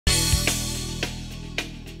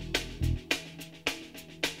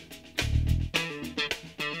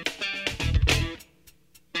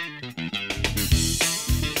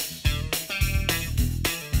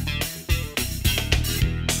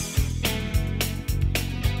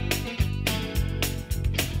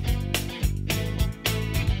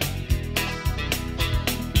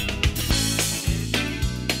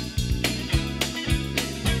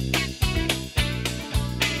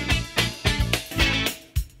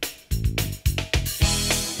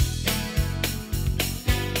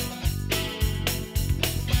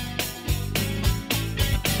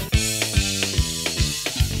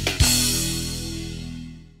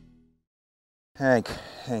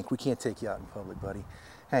Hank, we can't take you out in public, buddy.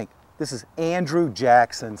 Hank, this is Andrew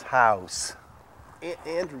Jackson's house.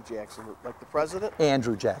 Andrew Jackson, like the president?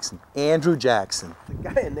 Andrew Jackson. Andrew Jackson. The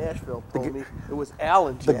guy in Nashville told me it was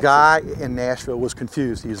Alan Jackson. The guy in Nashville was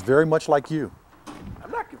confused. He is very much like you. I'm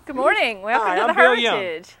not confused. Good morning. Welcome Hi, to the I'm Bill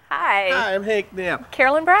Hermitage. Young. Hi. Hi, I'm Hank Knapp.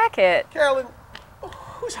 Carolyn Brackett. Carolyn,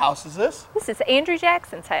 whose house is this? This is Andrew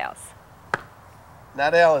Jackson's house.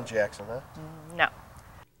 Not Alan Jackson, huh? No.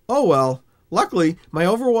 Oh well. Luckily, my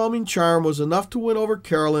overwhelming charm was enough to win over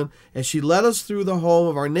Carolyn as she led us through the home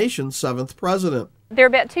of our nation's 7th president. There are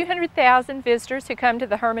about 200,000 visitors who come to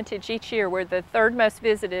the Hermitage each year. We're the 3rd most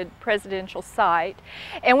visited presidential site.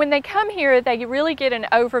 And when they come here, they really get an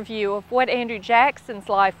overview of what Andrew Jackson's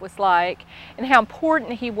life was like and how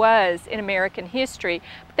important he was in American history.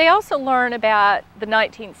 But they also learn about the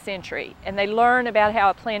 19th century, and they learn about how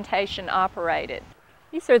a plantation operated.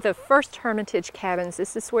 These are the first Hermitage cabins.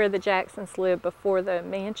 This is where the Jacksons lived before the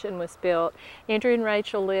mansion was built. Andrew and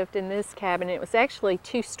Rachel lived in this cabin. It was actually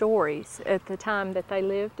 2 stories at the time that they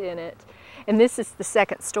lived in it. And this is the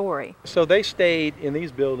 2nd story. So they stayed in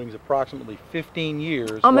these buildings approximately 15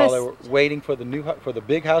 years Almost, while they were waiting for the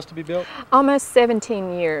big house to be built? Almost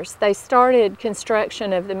 17 years. They started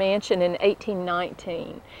construction of the mansion in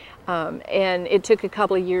 1819, and it took a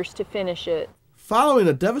couple of years to finish it. Following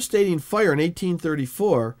a devastating fire in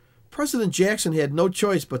 1834, President Jackson had no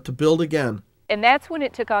choice but to build again. And that's when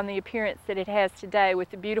it took on the appearance that it has today, with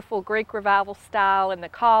the beautiful Greek Revival style and the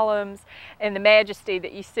columns and the majesty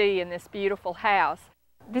that you see in this beautiful house.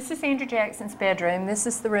 This is Andrew Jackson's bedroom. This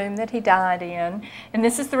is the room that he died in. And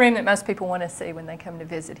this is the room that most people want to see when they come to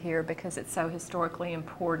visit here because it's so historically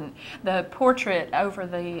important. The portrait over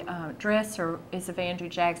the dresser is of Andrew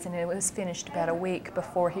Jackson, and it was finished about a week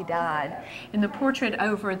before he died. And the portrait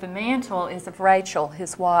over the mantel is of Rachel,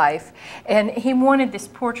 his wife. And he wanted this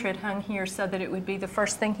portrait hung here so that it would be the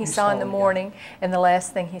first thing he saw in the morning and the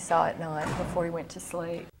last thing he saw at night before he went to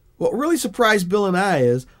sleep. What really surprised Bill and I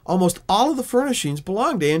is almost all of the furnishings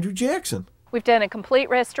belonged to Andrew Jackson. We've done a complete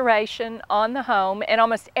restoration on the home, and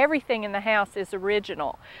almost everything in the house is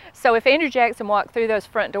original. So if Andrew Jackson walked through those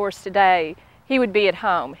front doors today, he would be at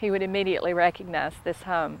home. He would immediately recognize this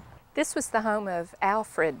home. This was the home of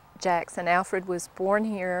Alfred Jackson. Alfred was born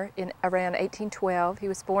here in around 1812. He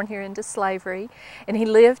was born here into slavery, and he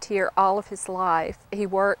lived here all of his life. He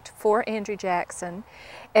worked for Andrew Jackson.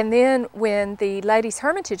 And then when the Ladies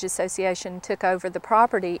Hermitage Association took over the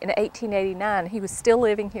property in 1889, he was still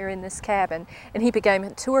living here in this cabin, and he became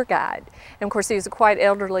a tour guide. And of course, he was a quite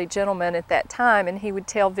elderly gentleman at that time, and he would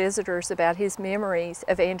tell visitors about his memories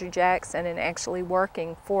of Andrew Jackson and actually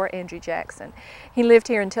working for Andrew Jackson. He lived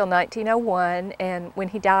here until 1901, and when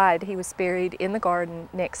he died, he was buried in the garden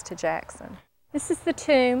next to Jackson. This is the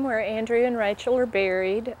tomb where Andrew and Rachel are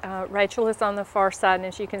buried. Rachel is on the far side, and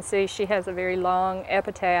as you can see, she has a very long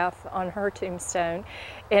epitaph on her tombstone.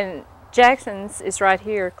 And Jackson's is right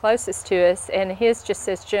here closest to us, and his just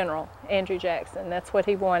says General Andrew Jackson. That's what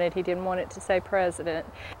he wanted. He didn't want it to say President.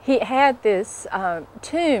 He had this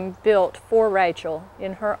tomb built for Rachel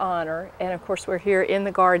in her honor, and of course we're here in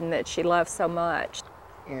the garden that she loved so much.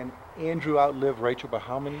 And Andrew outlived Rachel by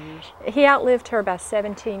how many years? He outlived her by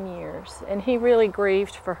 17 years, and he really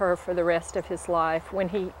grieved for her for the rest of his life. When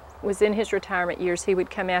he was in his retirement years, he would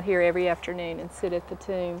come out here every afternoon and sit at the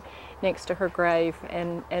tomb next to her grave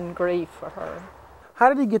and grieve for her. How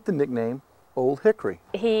did he get the nickname Old Hickory?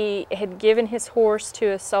 He had given his horse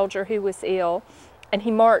to a soldier who was ill, and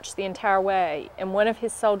he marched the entire way. And one of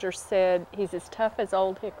his soldiers said, "He's as tough as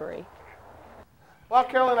Old Hickory." Well,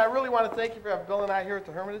 Carolyn, I really want to thank you for having Bill and I here at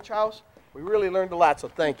the Hermitage House. We really learned a lot, so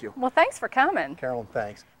thank you. Well, thanks for coming. Carolyn,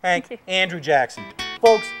 thanks. Hank, Thank you. Andrew Jackson.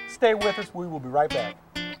 Folks, stay with us. We will be right back.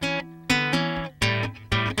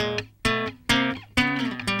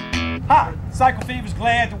 Hi, Cycle Fever's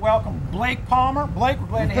glad to welcome Blake Palmer. Blake, we're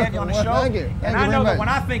glad to have you on the Well, show. thank you. And Thank I you know very that when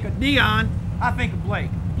much. I think of neon, I think of Blake.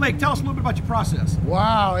 Blake, tell us a little bit about your process.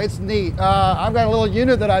 Wow, it's neat. I've got a little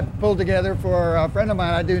unit that I pulled together for a friend of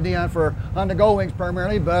mine. I do neon for Honda Gold Wings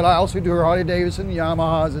primarily, but I also do Harley-Davidson,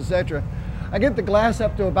 Yamahas, etc. I get the glass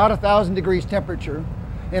up to about 1,000 degrees temperature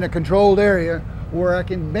in a controlled area where I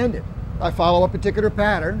can bend it. I follow a particular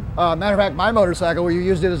pattern. Matter of fact, my motorcycle, we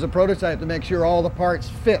used it as a prototype to make sure all the parts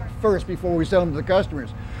fit first before we sell them to the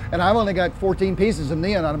customers. And I've only got 14 pieces of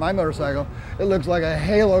neon on my motorcycle. It looks like a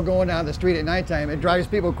halo going down the street at nighttime. It drives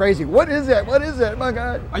people crazy. What is that? What is that? My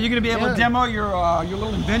God. Are you going to be able to demo your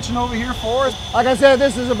little invention over here for us? Like I said,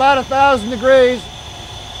 this is about 1,000 degrees.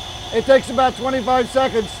 It takes about 25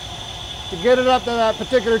 seconds to get it up to that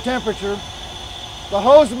particular temperature. The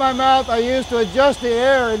hose in my mouth I use to adjust the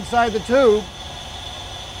air inside the tube.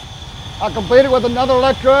 I'll complete it with another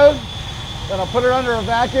electrode, then I'll put it under a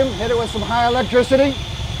vacuum, hit it with some high electricity,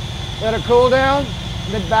 let it cool down,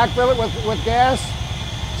 and then backfill it with gas,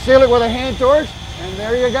 seal it with a hand torch, and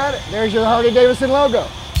there you got it. There's your Harley-Davidson logo.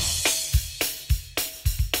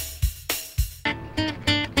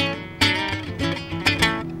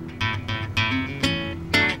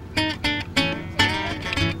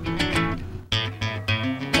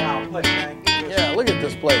 Yeah, look at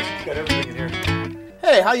this place. Got everything in here.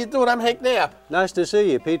 Hey, how you doing? I'm Hank Knapp. Nice to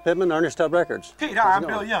see you, Pete Pittman, Ernest Tubb Records. Pete, hi, I'm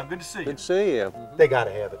Bill Young. Good to see you. Good to see you. They got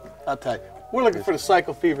to have it. I'll tell you. We're looking for the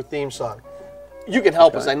Cycle Fever theme song. You can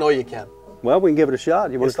help us. I know you can. Well, we can give it a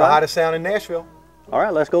shot. You want It's to the try? hottest sound in Nashville. All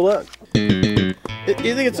right, let's go look. You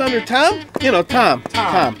think it's under Tom? You know, Tom.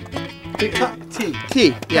 Tom. T. T.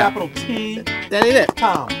 Yeah. Capital T. That ain't it.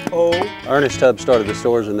 Tom. O. Ernest Tubb started the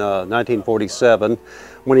stores in 1947.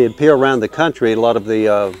 When he'd appear around the country, a lot of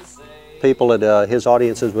the people at his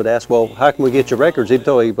audiences would ask, well, how can we get your records? Even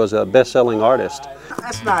though he was a best-selling artist.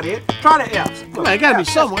 That's not it. Try the F's. Come on, it gotta be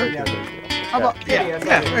somewhere. Yeah. How about, yeah,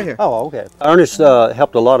 right here. Oh, okay. Ernest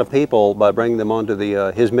helped a lot of people by bringing them onto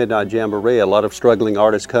his Midnight Jamboree. A lot of struggling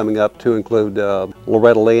artists coming up to include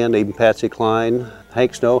Loretta Lynn, even Patsy Cline,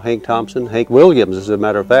 Hank Snow, Hank Thompson, Hank Williams, as a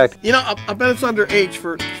matter of fact. You know, I bet it's under H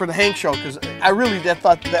for the Hank Show, because I really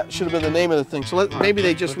thought that should have been the name of the thing. So maybe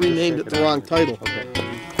they just renamed it the wrong title. Okay.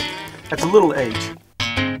 That's a little H.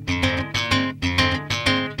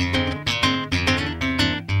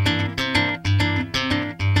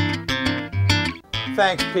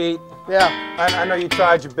 Thanks, Pete. Yeah. I know you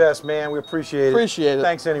tried your best, man. We appreciate it. Appreciate it.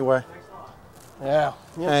 Thanks anyway. Yeah.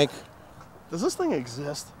 Hank. Does this thing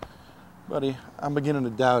exist? Buddy, I'm beginning to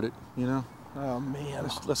doubt it, you know? Oh, man.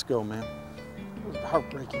 Let's go, man. It was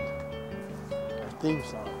heartbreaking. Our theme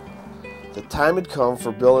song. The time had come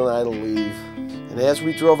for Bill and I to leave, and as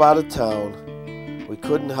we drove out of town, we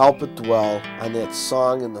couldn't help but dwell on that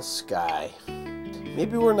song in the sky.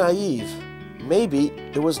 Maybe we're naive. Maybe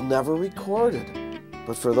it was never recorded.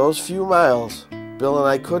 But for those few miles, Bill and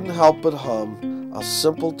I couldn't help but hum a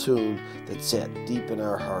simple tune that sat deep in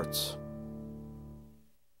our hearts.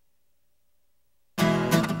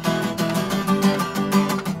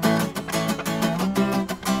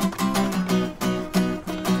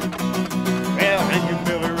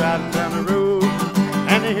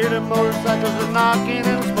 Hear the motorcycles are knocking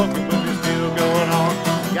and the smoking boom is still going on.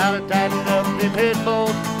 Gotta tighten up them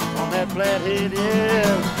headphones on that flathead,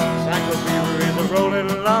 yeah. Cycle fever is a rolling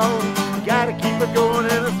along. Gotta keep it going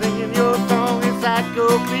and a singing your song. It's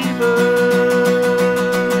cycle fever.